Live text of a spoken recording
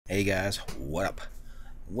Hey guys, what up?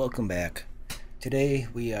 Welcome back. Today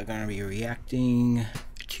we are going to be reacting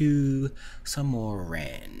to some more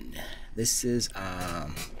Ren. This is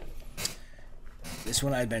this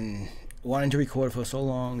one I've been wanting to record for so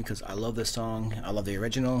long because I love this song. I love the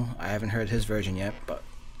original. I haven't heard his version yet, but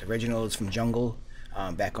the original is from Jungle,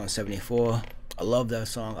 back on 74. I love that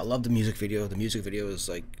song. I love the music video. The music video is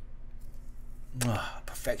like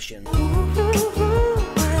perfection.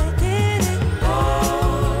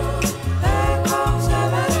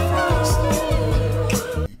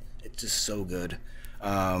 It's just so good.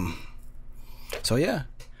 So yeah,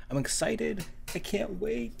 I'm excited. I can't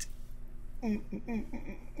wait.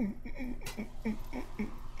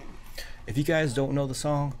 If you guys don't know the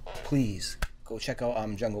song, please go check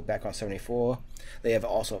out Jungle back on 74. They have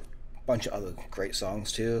also a bunch of other great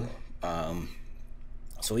songs too.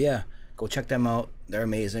 So yeah, go check them out. They're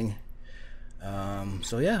amazing.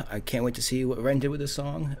 So yeah, I can't wait to see what Ren did with this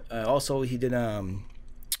song. Also, he did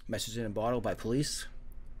Message in a Bottle by Police.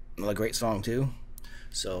 Another great song too.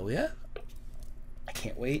 So yeah, I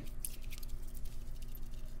can't wait.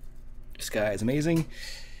 This guy is amazing.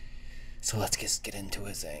 So let's just get into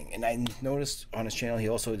his thing. And I noticed on his channel he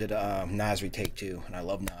also did Nas retake too, and I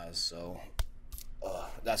love Nas, so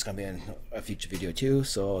that's gonna be in a future video too.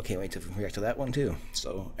 So I can't wait to react to that one too.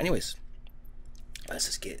 So anyways, let's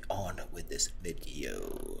just get on with this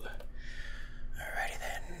video. Alrighty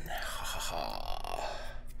then.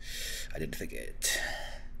 I didn't forget.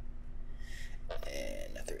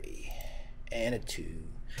 And a 3, and a 2,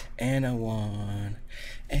 and a 1,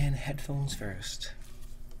 and headphones first.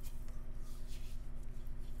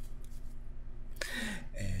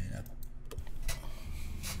 And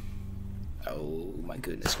oh my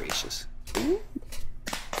goodness gracious. Ooh.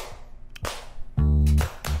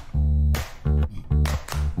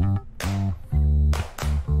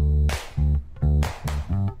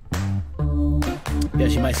 Yeah,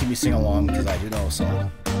 she might see me sing along because I do know a song.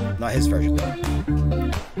 Not his version though.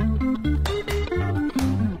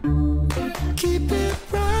 Keep it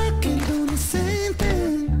rocking, doing the same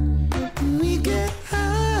thing. We get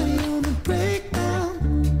high on the breakdown,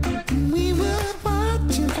 and we were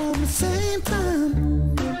watching from the same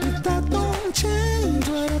time. But that don't change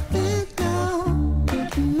what I think now.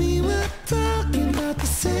 And we were talking about the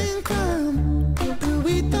same crime, but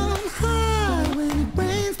we don't hide when it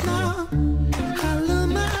rains now. I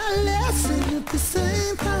learned my lesson at the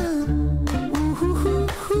same time.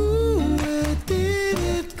 Where did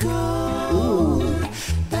it go?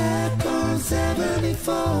 Back on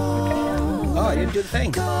 74. Oh, I didn't do the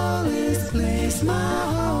thing. Call this place my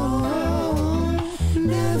home.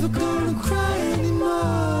 Never gonna cry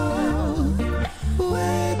anymore.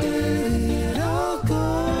 Where did it all go?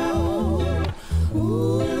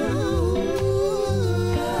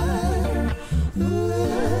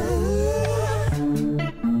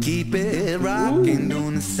 Keep it rocking,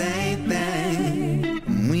 doing the same thing.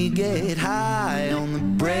 We get high on the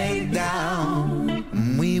breakdown.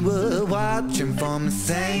 We were watching from the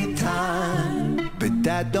same time, but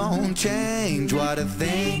that don't change what I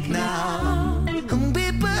think now. And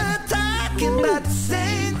we were talking about the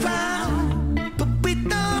same crowd, but we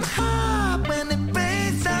don't hide when it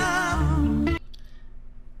rains down.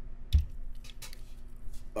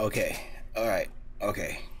 Okay. Alright.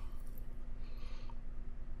 Okay.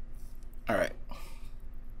 Alright.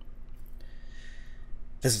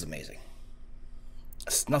 This is amazing.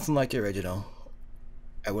 It's nothing like the original.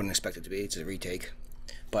 I wouldn't expect it to be. It's a retake.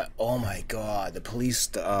 But oh my god, the police,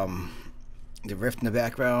 the riff in the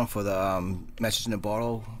background for the Message in a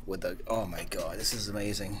Bottle with the, oh my god, this is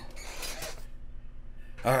amazing.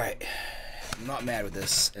 Alright. I'm not mad with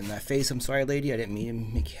this. And that face, I'm sorry lady, I didn't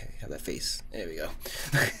mean to have that face. There we go.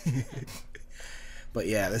 But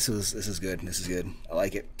yeah, this is good. This is good. I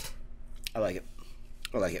like it. I like it.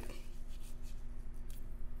 I like it.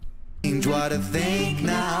 Change what I think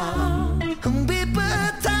now. And we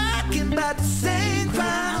were talking about the same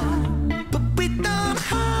crowd, but we don't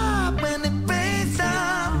hide when it rains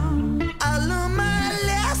down. I learned my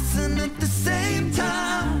lesson at the same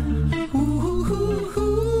time.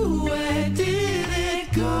 Ooh, where did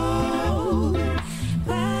it go?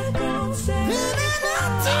 Back on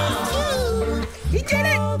 74. He did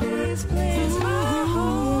it! This place my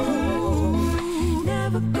home.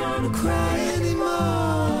 Never gonna cry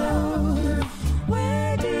anymore.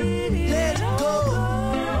 Where did it let it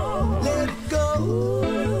go? Let it go.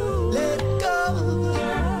 Let it go.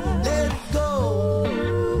 Let it go.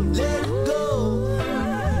 Let it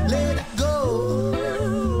go. Let it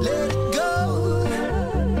go. Let it go.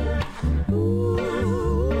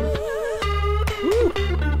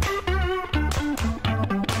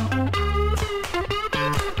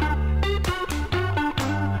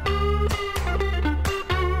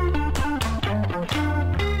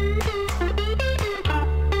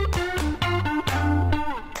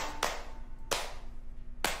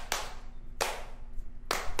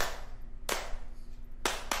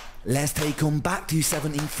 Let's take 'em back to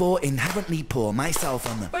 74, inherently poor, myself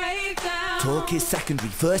on the breakdown. Talk is secondary,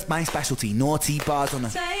 first my specialty, naughty bars on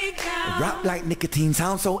a rap like nicotine,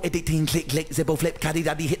 sound so addicting, click click, zippo flip, caddy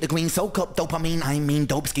daddy hit the green, soak up dopamine, I mean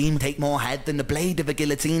dope scheme, take more head than the blade of a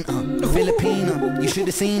guillotine, Filipina, you should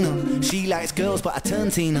have seen her, she likes girls but I turn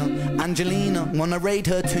Tina, Angelina, wanna raid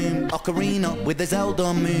her tomb, Ocarina, with the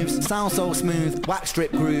Zelda moves, sound so smooth, wax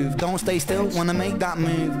strip groove, don't stay still, wanna make that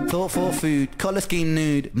move, thought for food, colour scheme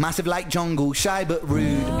nude, massive like jungle, shy but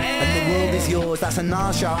rude, and the world is yours, that's a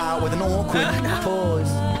Nas shout out with an awkward pause,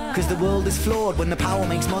 cause the world is flawed when the power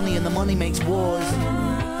makes money and the money makes wars,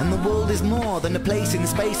 and the world is more than a place in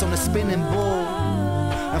space on a spinning ball,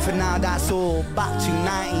 and for now that's all, back to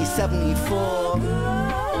 1974,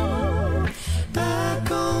 Back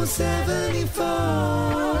on 74,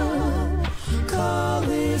 call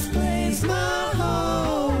this place my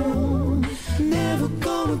home. Never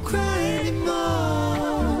gonna cry anymore.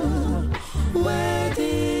 Where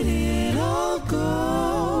did it all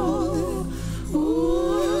go? Ooh,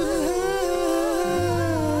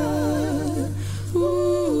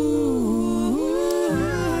 ooh.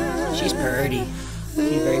 She's pretty.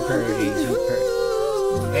 She's very pretty. She's pretty.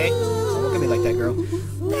 Hey, don't look at me like that, girl.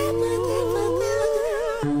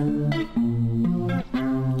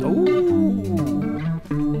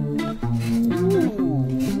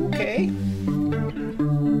 Okay.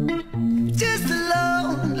 just a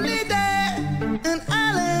lonely day, an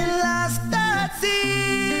island lost at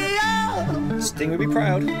sea, Sting would be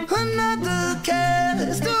proud. another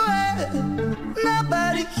cast away,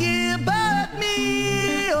 nobody here but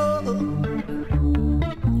me, Ooh,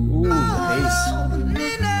 bass.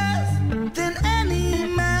 loneliness than any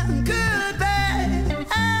man could bear.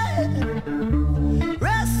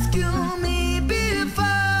 Rescue me before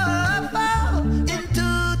I fall into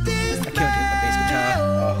this I can't hit my bass guitar.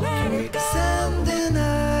 Oh, can't wait. Sending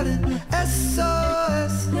out an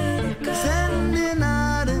SOS, sending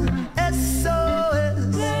out an SOS,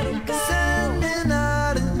 sending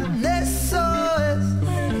out an SOS,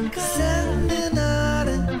 sending out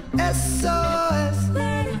an SOS,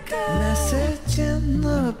 message in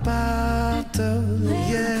the bottle,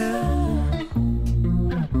 yeah.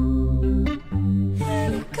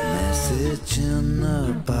 Message in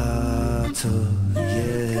the bottle,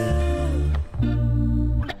 yeah.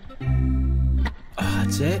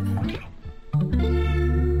 That's it.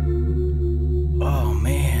 Oh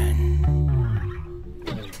man.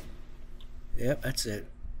 Yep, that's it.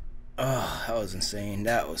 Oh, that was insane.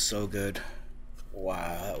 That was so good.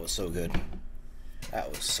 Wow, that was so good. That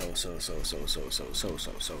was so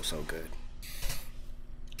good.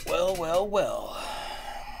 Well.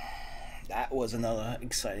 That was another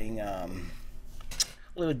exciting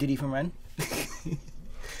little ditty from Ren.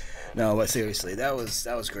 No, but seriously, that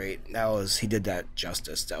was great. He did that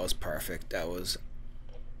justice. That was perfect.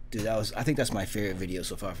 Dude, I think that's my favorite video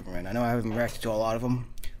so far from Ren. I know I haven't reacted to a lot of them.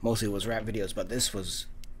 Mostly it was rap videos, but this was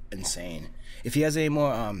insane. If he has any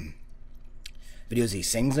more videos he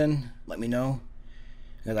sings in, let me know.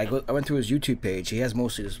 And I went through his YouTube page. He has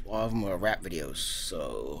mostly a lot of them are rap videos.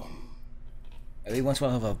 So every once in a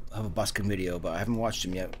while I'll have a busking video, but I haven't watched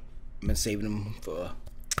them yet. I've been saving them for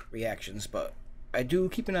reactions, but I do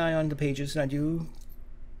keep an eye on the pages, and I do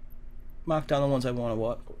mark down the ones I want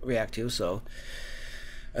to react to. So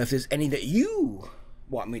if there's any that you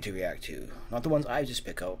want me to react to, not the ones I just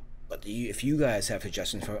pick out, but if you guys have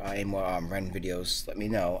suggestions for any more Ren videos, let me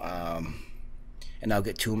know, and I'll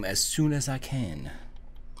get to them as soon as I can.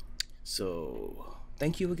 So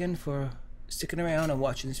thank you again for sticking around and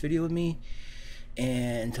watching this video with me,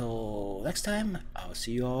 and until next time, I'll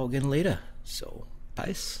see you all again later. So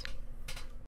peace.